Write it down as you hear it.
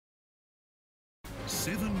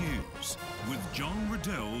7 News with John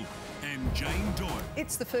Riddell and Jane Doyle.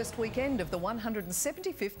 It's the first weekend of the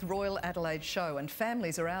 175th Royal Adelaide Show, and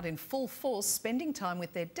families are out in full force spending time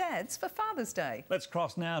with their dads for Father's Day. Let's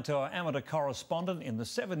cross now to our amateur correspondent in the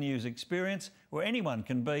 7 News experience, where anyone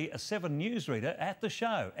can be a 7 News reader at the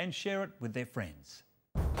show and share it with their friends.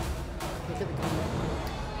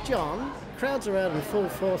 John, crowds are out in full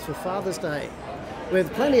force for Father's Day,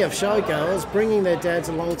 with plenty of showgoers bringing their dads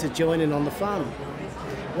along to join in on the fun.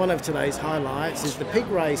 One of today's highlights is the pig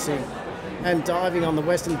racing and diving on the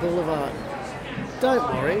Western Boulevard. Don't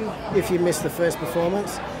worry if you missed the first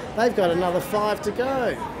performance, they've got another 5 to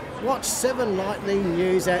go. Watch 7 Nightly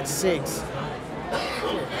News at 6